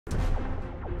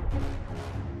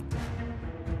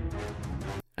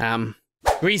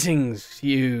Greetings,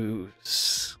 you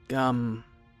scum.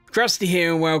 Crusty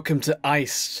here and welcome to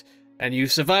ICED, a new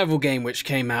survival game which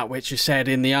came out, which is set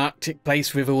in the Arctic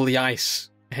place with all the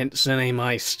ice, hence the name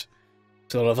ICED.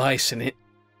 It's a lot of ice in it,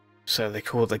 so they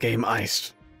call the game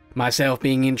ICED. Myself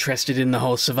being interested in the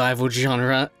whole survival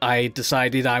genre, I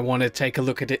decided I want to take a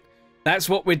look at it. That's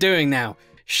what we're doing now.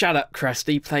 Shut up,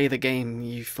 Crusty, play the game,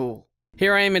 you fool.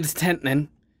 Here I am in a tent then.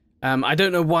 I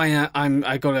don't know why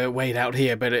I gotta wait out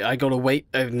here, but I gotta wait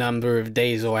a number of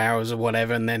days or hours or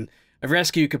whatever, and then a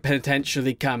rescue could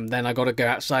potentially come. Then I gotta go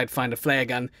outside, find a flare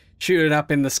gun, shoot it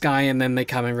up in the sky, and then they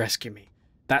come and rescue me.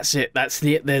 That's it. That's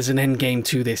it. There's an end game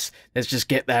to this. Let's just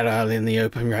get that out in the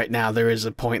open right now. There is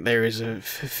a point. There is a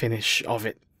finish of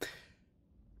it.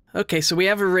 Okay, so we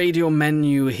have a radial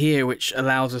menu here, which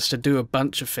allows us to do a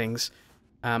bunch of things.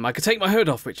 I could take my hood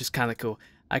off, which is kind of cool.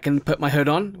 I can put my hood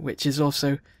on, which is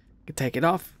also... I can take it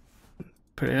off,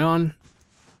 put it on,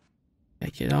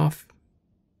 take it off,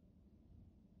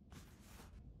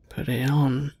 put it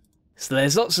on. So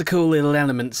there's lots of cool little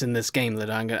elements in this game that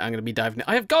I'm gonna be diving in.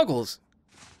 I have goggles!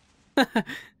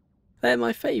 They're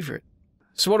my favourite.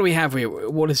 So what do we have here?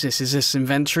 What is this? Is this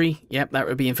inventory? Yep, that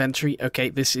would be inventory. Okay,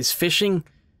 this is fishing.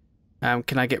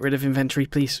 Can I get rid of inventory,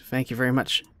 please? Thank you very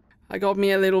much. I got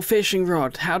me a little fishing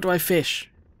rod. How do I fish?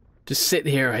 Just sit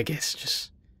here, I guess.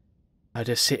 I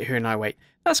just sit here and I wait.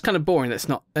 That's kind of boring. That's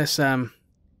not... That's,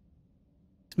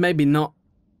 maybe not...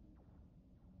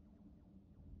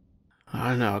 I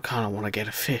don't know. I kind of want to get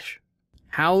a fish.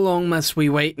 How long must we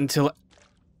wait until...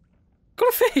 Got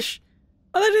a fish!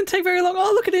 Oh, that didn't take very long.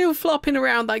 Oh, look at him flopping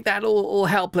around like that, all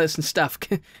helpless and stuff.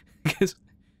 Because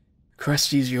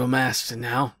Krusty's your master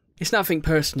now. It's nothing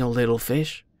personal, little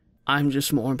fish. I'm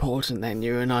just more important than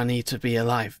you and I need to be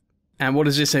alive. And what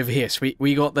is this over here? So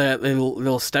we got the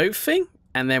little stove thing,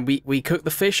 and then we cook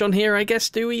the fish on here, I guess.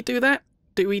 Do we do that?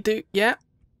 Yeah?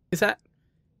 Is that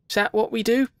what we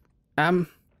do? Got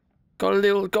a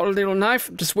little knife.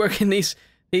 I'm just working these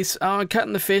I'm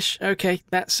cutting the fish. Okay,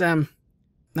 that's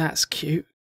cute.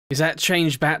 Is that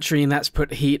change battery and that's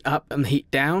put heat up and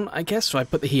heat down, I guess? So I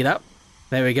put the heat up.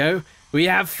 There we go. We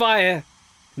have fire.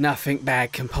 Nothing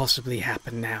bad can possibly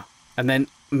happen now. And then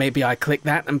maybe I click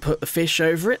that and put the fish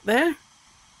over it there?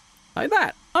 Like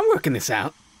that. I'm working this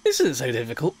out. This isn't so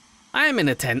difficult. I am in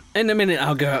a tent. In a minute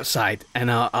I'll go outside and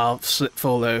I'll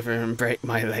fall over and break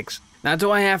my legs. Now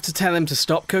do I have to tell him to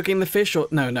stop cooking the fish or...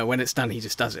 No, when it's done he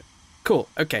just does it. Cool,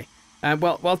 okay.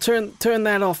 Well turn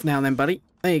that off now then, buddy.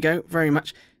 There you go, very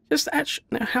much. Just actually...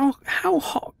 Now how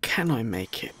hot can I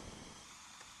make it?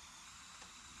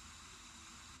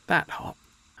 That hot.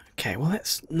 Okay, well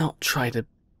let's not try to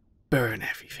burn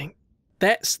everything.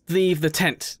 Let's leave the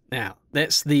tent now.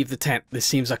 Let's leave the tent. This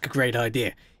seems like a great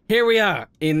idea. Here we are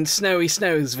in snowy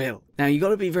Snowsville. Now you got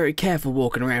to be very careful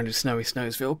walking around in snowy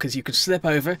Snowsville because you could slip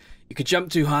over, you could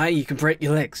jump too high, you can break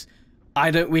your legs.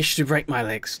 I don't wish to break my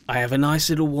legs. I have a nice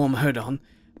little warm hood on,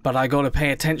 but I got to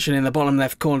pay attention in the bottom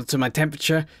left corner to my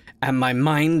temperature and my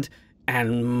mind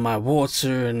and my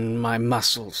water and my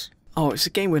muscles. Oh, it's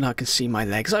a game where I can see my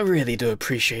legs. I really do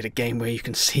appreciate a game where you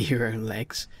can see your own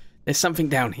legs. There's something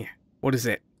down here. What is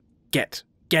it? Get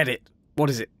it.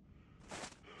 What is it?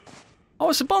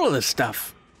 Oh, it's a bottle of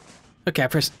stuff. Okay, I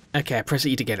press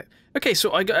E to get it. Okay,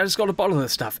 so I just got a bottle of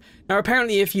stuff. Now,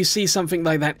 apparently, if you see something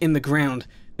like that in the ground,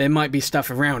 there might be stuff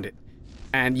around it.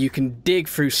 And you can dig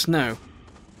through snow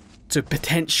to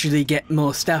potentially get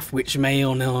more stuff which may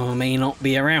or may not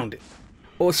be around it.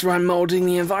 Also, I'm molding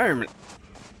the environment.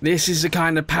 This is the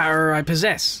kind of power I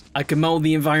possess. I can mold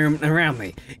the environment around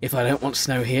me. If I don't want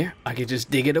snow here, I can just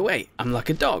dig it away. I'm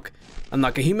like a dog. I'm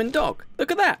like a human dog.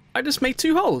 Look at that. I just made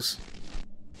 2 holes.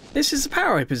 This is the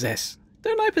power I possess.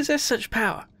 Don't I possess such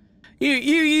power?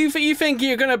 You think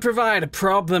you're going to provide a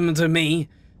problem to me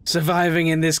surviving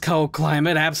in this cold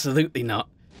climate? Absolutely not.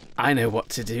 I know what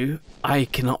to do. I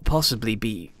cannot possibly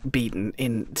be beaten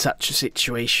in such a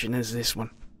situation as this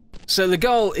one. So the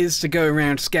goal is to go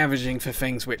around scavenging for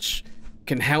things which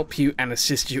can help you and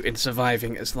assist you in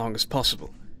surviving as long as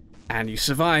possible. And you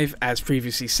survive, as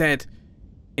previously said,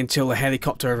 until the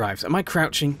helicopter arrives. Am I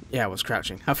crouching? Yeah, I was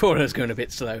crouching. I thought I was going a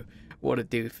bit slow. What a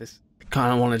doofus.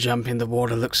 Kind of want to jump in the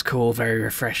water, looks cool, very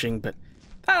refreshing, but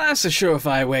that's a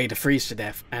surefire way to freeze to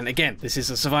death. And again, this is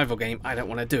a survival game, I don't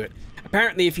want to do it.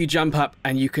 Apparently if you jump up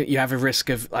and you have a risk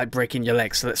of like breaking your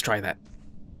legs, so let's try that.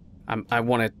 I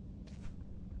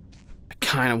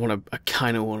kind of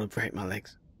want to break my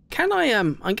legs. Can I,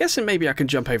 I'm guessing maybe I can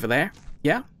jump over there.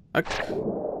 Yeah? Okay.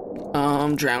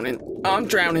 I'm drowning. I'm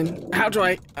drowning. How do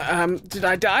I... did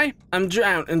I die? I'm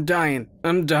dying.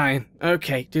 I'm dying.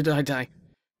 Okay, did I die?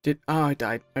 Oh, I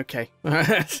died. Okay.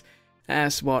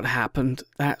 That's what happened.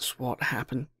 That's what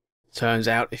happened. Turns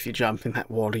out if you jump in that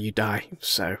water, you die.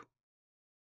 So,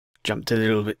 jumped a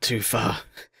little bit too far.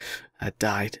 I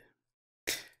died.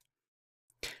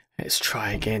 Let's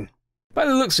try again. By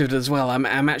the looks of it as well, I'm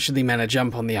actually meant to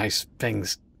jump on the ice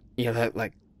things. You know,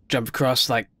 like, jump across,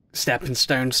 like, stepping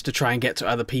stones to try and get to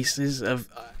other pieces of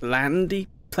landy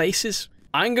places.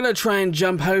 I'm gonna try and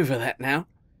jump over that now.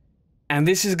 And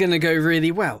this is gonna go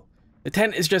really well. The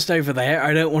tent is just over there.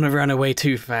 I don't want to run away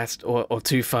too fast or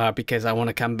too far because I want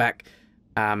to come back.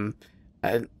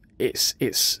 It's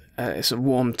a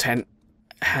warm tent.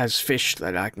 It has fish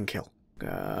that I can kill.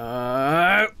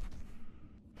 I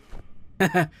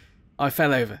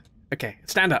fell over. Okay,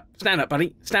 stand up,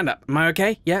 buddy. Stand up. Am I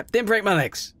okay? Yeah, didn't break my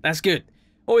legs. That's good.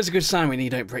 Always a good sign when you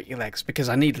don't break your legs, because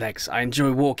I need legs. I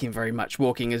enjoy walking very much.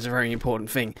 Walking is a very important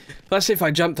thing. Plus, if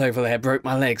I jumped over there, broke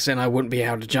my legs, then I wouldn't be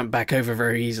able to jump back over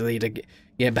very easily to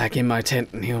get back in my tent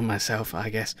and heal myself, I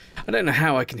guess. I don't know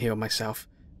how I can heal myself,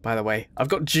 by the way. I've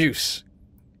got juice.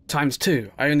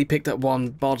 ×2. I only picked up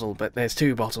 1 bottle, but there's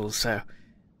 2 bottles, so...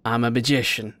 I'm a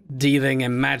magician, dealing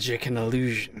in magic and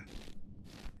illusion.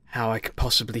 How I could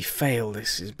possibly fail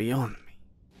this is beyond me.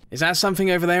 Is that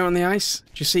something over there on the ice? Do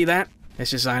you see that?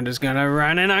 This is I'm just gonna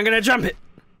run and I'm gonna jump it.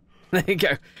 There you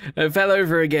go. I fell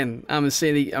over again. I'm a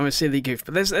silly goof.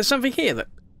 But there's something here that.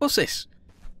 What's this?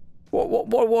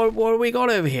 What have we got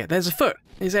over here? There's a foot.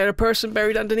 Is there a person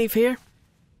buried underneath here?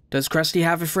 Does Krusty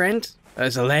have a friend?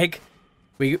 There's a leg.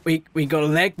 We got a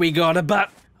leg. We got a butt.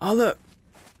 Oh look.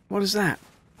 What is that?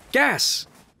 Gas.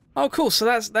 Oh cool. So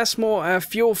that's more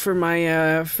fuel for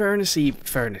my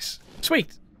furnace.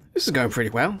 Sweet. This is going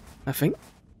pretty well, I think.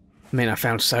 I mean, I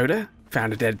found soda.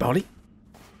 Found a dead body.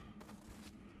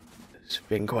 It's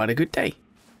been quite a good day.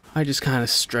 I just kind of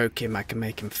stroke him. I can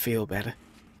make him feel better.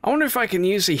 I wonder if I can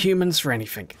use the humans for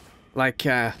anything. Like,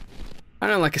 I don't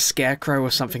know, like a scarecrow or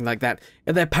something like that.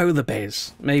 They're polar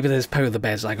bears. Maybe there's polar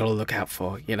bears I gotta look out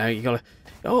for, you know? You gotta...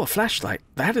 Oh, a flashlight.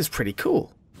 That is pretty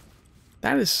cool.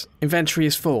 That is... Inventory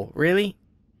is full. Really?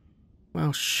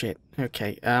 Well, shit.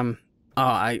 Okay, Oh,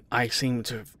 I seem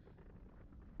to have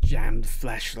jammed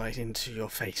flashlight into your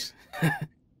face.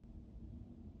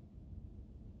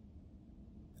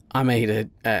 I made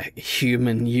a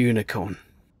human unicorn.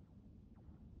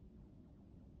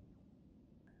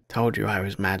 Told you I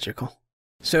was magical.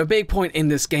 So a big point in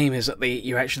this game is that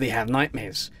you actually have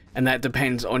nightmares, and that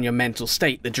depends on your mental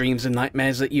state, the dreams and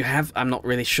nightmares that you have. I'm not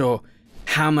really sure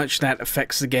how much that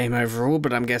affects the game overall,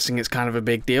 but I'm guessing it's kind of a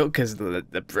big deal, because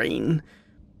the brain...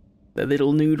 The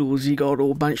little noodles you got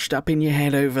all bunched up in your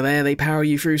head over there, they power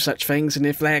you through such things, and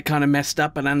if they're kind of messed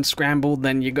up and unscrambled,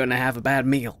 then you're gonna have a bad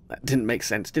meal. That didn't make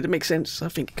sense. Did it make sense? I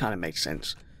think it kind of makes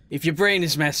sense. If your brain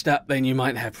is messed up, then you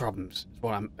might have problems, is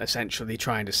what I'm essentially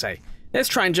trying to say. Let's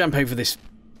try and jump over this...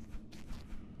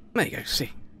 There you go,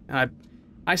 see.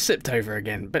 I slipped over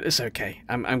again, but it's okay.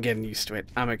 I'm getting used to it.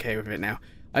 I'm okay with it now.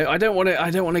 I don't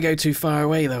want to go too far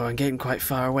away, though. I'm getting quite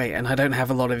far away, and I don't have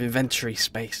a lot of inventory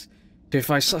space. So if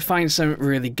I find something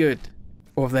really good,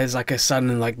 or if there's like a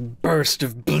sudden like burst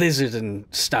of blizzard and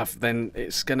stuff, then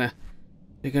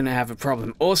you're gonna have a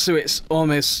problem. Also, it's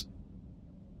almost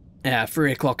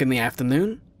 3 o'clock in the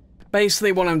afternoon.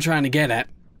 Basically, what I'm trying to get at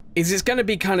is it's gonna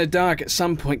be kind of dark at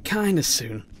some point, kind of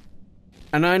soon,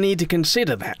 and I need to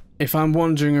consider that. If I'm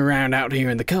wandering around out here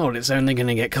in the cold, it's only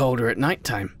gonna get colder at night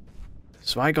time.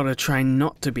 So I gotta try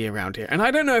not to be around here. And I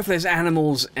don't know if there's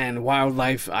animals and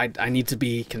wildlife I need to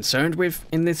be concerned with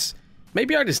in this.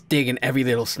 Maybe I just dig in every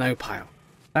little snow pile.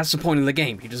 That's the point of the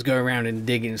game. You just go around and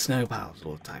dig in snow piles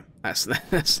all the time.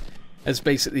 That's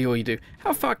basically all you do.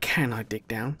 How far can I dig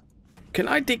down? Can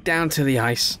I dig down to the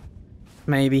ice?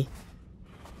 Maybe.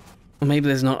 Or maybe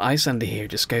there's not ice under here.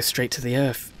 Just go straight to the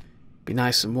earth. Be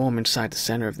nice and warm inside the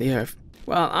center of the earth.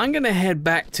 Well, I'm gonna head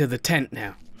back to the tent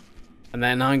now. And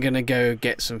then I'm gonna go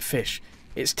get some fish.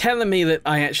 It's telling me that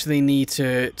I actually need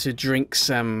to drink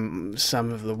some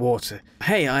of the water.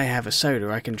 Hey, I have a soda.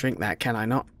 I can drink that, can I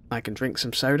not? I can drink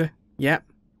some soda. Yep.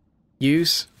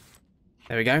 Use.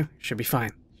 There we go. Should be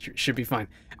fine. Should be fine.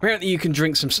 Apparently you can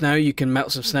drink some snow. You can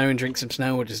melt some snow and drink some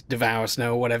snow, or just devour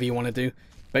snow, or whatever you want to do.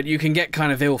 But you can get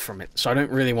kind of ill from it, so I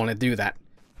don't really want to do that.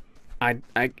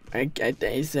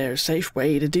 Is there a safe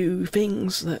way to do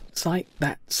things that's like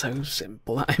that? So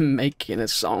simple. I'm making a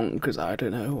song because I don't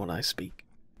know what I speak.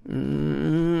 Jump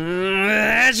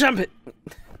it!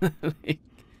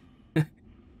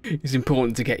 It's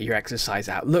important to get your exercise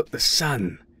out. Look, the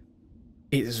sun.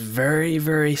 It's very,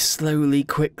 very slowly,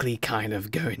 quickly kind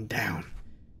of going down.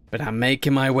 But I'm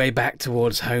making my way back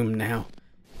towards home now.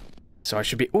 So I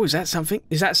should be... Oh, is that something?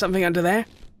 Is that something under there?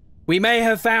 We may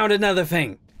have found another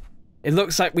thing. It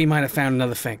looks like we might have found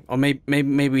another thing. Or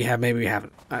maybe we have, maybe we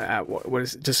haven't. What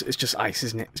is it? It's just ice,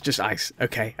 isn't it? It's just ice.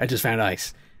 Okay, I just found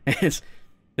ice.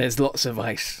 There's lots of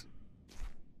ice.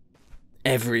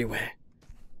 Everywhere.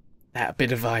 That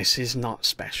bit of ice is not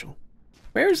special.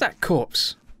 Where is that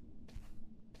corpse?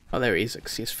 Oh, there he is. I can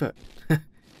see his foot.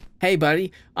 Hey,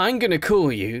 buddy. I'm gonna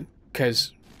call you,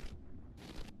 because...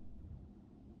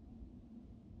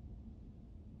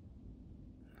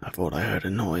 I thought I heard a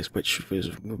noise, which was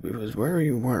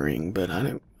very worrying, but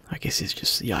I guess it's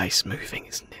just the ice moving,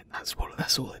 isn't it? That's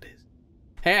all it is.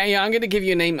 Hey, I'm gonna give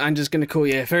you a name. I'm just gonna call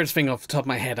you, first thing off the top of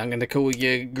my head, I'm gonna call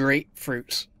you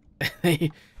Grapefruits. There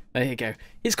you go.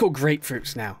 It's called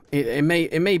Grapefruits now. It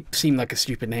may seem like a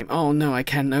stupid name. Oh no, I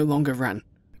can no longer run.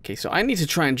 Okay, so I need to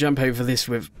try and jump over this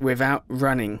without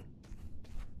running.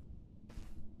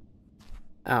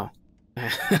 Oh.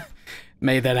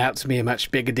 Made that out to be a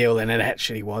much bigger deal than it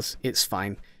actually was. It's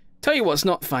fine. Tell you what's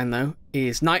not fine though,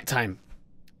 is nighttime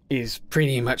is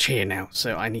pretty much here now,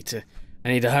 so I need to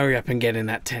hurry up and get in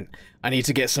that tent. I need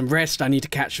to get some rest, I need to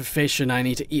catch a fish, and I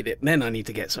need to eat it. Then I need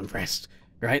to get some rest,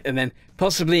 right? And then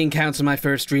possibly encounter my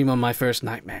first dream on my first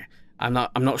nightmare. I'm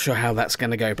not sure how that's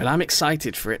gonna go, but I'm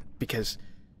excited for it because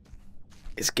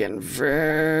it's getting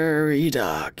very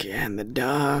dark, and the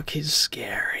dark is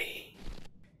scary.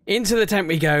 Into the tent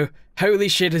we go. Holy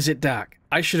shit, is it dark.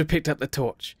 I should have picked up the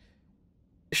torch.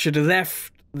 Should have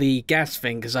left the gas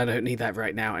thing, because I don't need that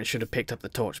right now, and should have picked up the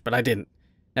torch, but I didn't.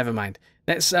 Never mind.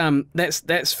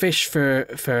 Let's fish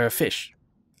for fish.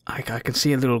 I can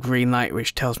see a little green light,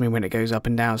 which tells me when it goes up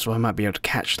and down, so I might be able to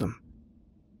catch them.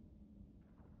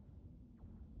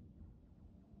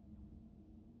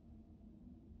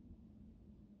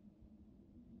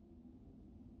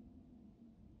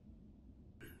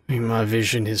 My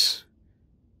vision is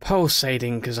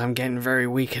pulsating because I'm getting very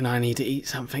weak and I need to eat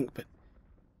something, but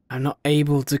I'm not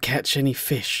able to catch any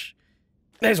fish.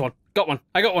 There's one. Got one.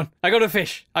 I got one. I got a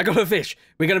fish. I got a fish.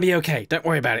 We're going to be okay. Don't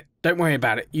worry about it. Don't worry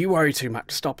about it. You worry too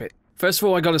much. Stop it. First of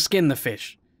all, I got to skin the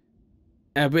fish.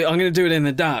 But I'm going to do it in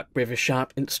the dark with a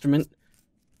sharp instrument.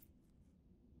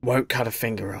 Won't cut a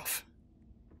finger off.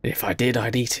 If I did,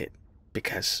 I'd eat it.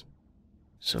 Because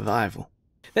survival.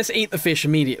 Let's eat the fish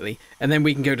immediately, and then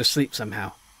we can go to sleep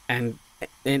somehow. And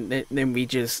then we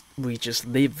just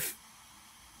live.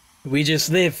 We just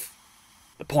live.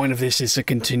 The point of this is to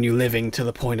continue living to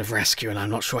the point of rescue, and I'm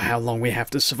not sure how long we have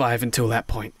to survive until that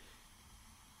point.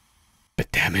 But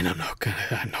damn it, I'm not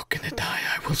gonna die.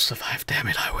 I will survive. Damn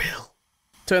it, I will.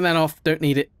 Turn that off. Don't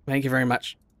need it. Thank you very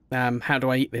much. How do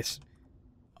I eat this?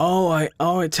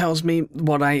 Oh, it tells me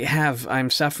what I'm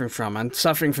suffering from. I'm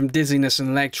suffering from dizziness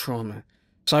and leg trauma.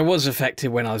 So I was affected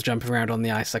when I was jumping around on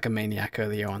the ice like a maniac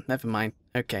earlier on. Never mind.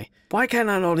 Okay. Why can't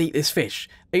I not eat this fish?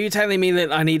 Are you telling me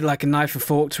that I need like a knife and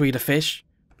fork to eat a fish?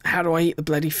 How do I eat the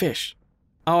bloody fish?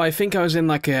 Oh, I think I was in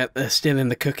like still in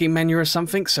the cooking menu or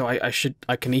something, so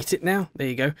I can eat it now. There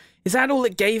you go. Is that all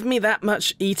it gave me? That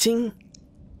much eating?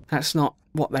 That's not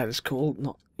what that is called,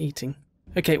 not eating.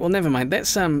 Okay, well never mind.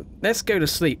 Let's go to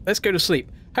sleep. Let's go to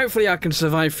sleep. Hopefully I can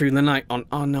survive through the night on...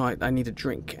 Oh no, I need a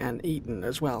drink and eaten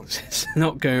as well. This is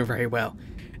not going very well.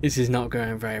 This is not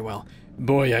going very well.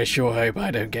 Boy, I sure hope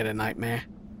I don't get a nightmare.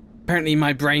 Apparently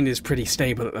my brain is pretty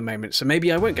stable at the moment, so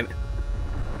maybe I won't get...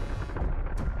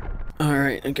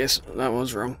 Alright, I guess that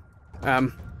was wrong.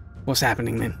 What's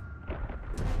happening then?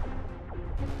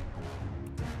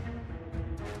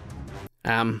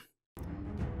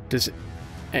 Does it...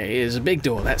 Hey, there's a big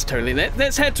door. That's totally...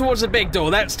 Let's head towards the big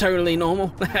door. That's totally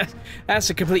normal. That's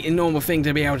a completely normal thing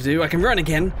to be able to do. I can run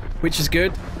again, which is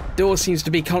good. Door seems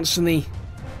to be constantly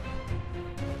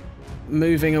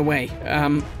moving away.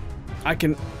 I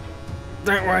can...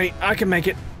 Don't worry, I can make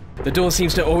it. The door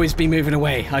seems to always be moving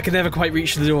away. I can never quite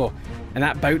reach the door. And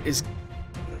that boat is...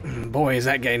 Boy, is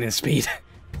that gaining speed.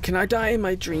 Can I die in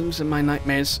my dreams and my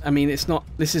nightmares? I mean, it's not...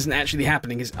 This isn't actually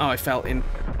happening. Oh, I fell in...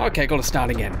 Okay, gotta start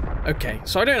again. Okay,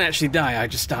 so I don't actually die, I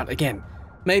just start again.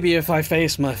 Maybe if I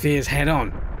face my fears head on.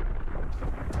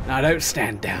 Now, don't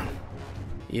stand down.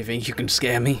 You think you can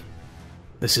scare me?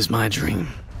 This is my dream.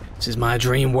 This is my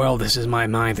dream world. This is my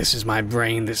mind. This is my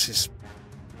brain. This is...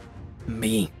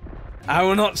 me. I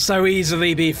will not so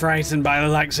easily be frightened by the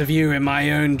likes of you in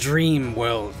my own dream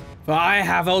world. For I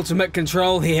have ultimate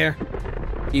control here.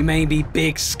 You may be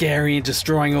big, scary, and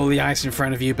destroying all the ice in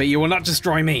front of you, but you will not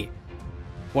destroy me.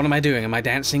 What am I doing? Am I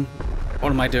dancing? What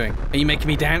am I doing? Are you making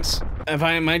me dance?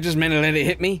 Am I just meant to let it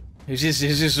hit me? Is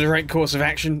this the right course of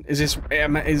action?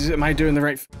 Am I doing the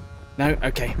right... No?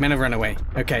 Okay, I'm gonna run away.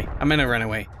 Okay, I'm gonna run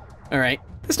away. Alright,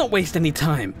 let's not waste any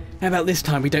time. How about this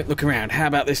time we don't look around? How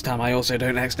about this time I also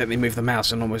don't accidentally move the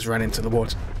mouse and almost run into the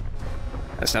water?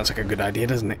 That sounds like a good idea,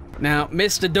 doesn't it? Now,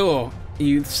 Mr. Door,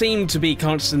 you seem to be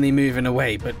constantly moving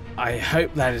away, but I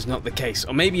hope that is not the case.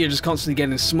 Or maybe you're just constantly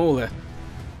getting smaller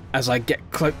as I get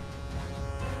close.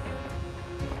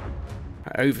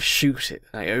 I overshoot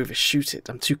it.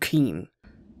 I'm too keen.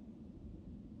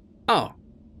 Oh.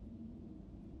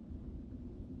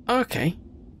 Okay.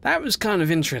 That was kind of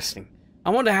interesting. I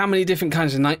wonder how many different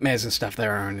kinds of nightmares and stuff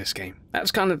there are in this game. That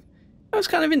was kind of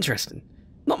interesting.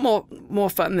 Not more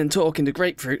fun than talking to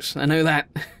grapefruits, I know that.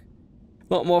 A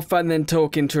lot more fun than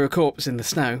talking to a corpse in the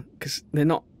snow, because they're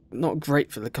not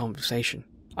great for the conversation.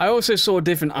 I also saw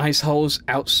different ice holes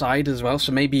outside as well,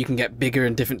 so maybe you can get bigger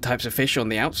and different types of fish on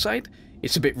the outside.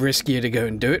 It's a bit riskier to go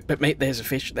and do it, but mate, there's a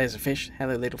fish.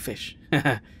 Hello, little fish.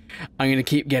 I'm going to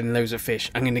keep getting loads of fish.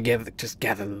 I'm going to just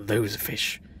gather loads of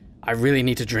fish. I really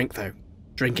need to drink, though.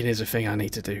 Drinking is a thing I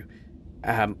need to do.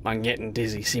 I'm getting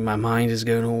dizzy. See, my mind is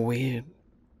going all weird.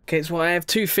 Okay, so I have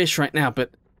 2 fish right now,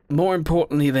 but more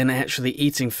importantly than actually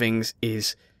eating things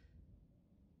is...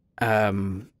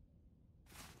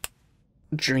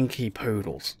 drinky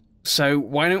poodles. So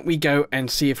why don't we go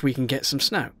and see if we can get some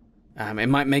snow? It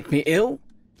might make me ill,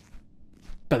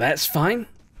 but that's fine.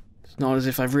 It's not as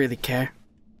if I really care.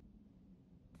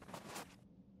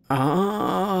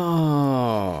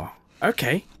 Oh,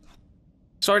 okay.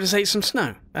 So I just ate some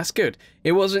snow. That's good.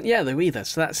 It wasn't yellow either,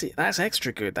 so that's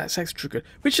extra good. That's extra good.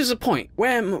 Which is the point.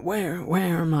 Where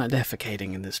am I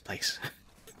defecating in this place?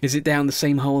 Is it down the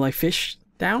same hole I fished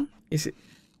down?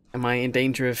 Am I in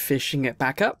danger of fishing it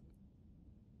back up?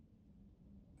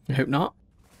 I hope not.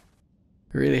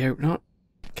 I really hope not.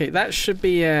 Okay, that should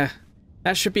be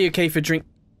okay for drink.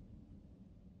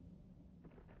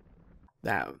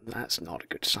 That's not a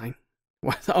good sign.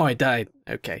 What? Oh, I died.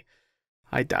 Okay.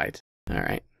 I died.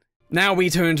 Alright. Now we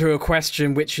turn to a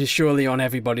question which is surely on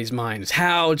everybody's minds.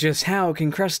 How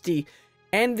can Crusty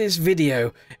end this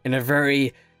video in a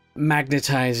very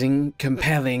magnetizing,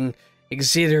 compelling,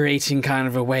 exhilarating kind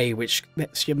of a way which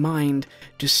lets your mind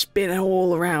just spin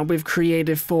all around with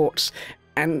creative thoughts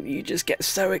and you just get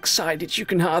so excited you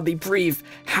can hardly breathe?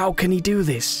 How can he do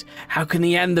this? How can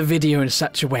he end the video in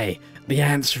such a way? The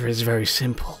answer is very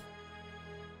simple.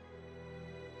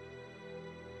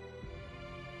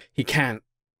 He can't,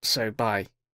 so bye.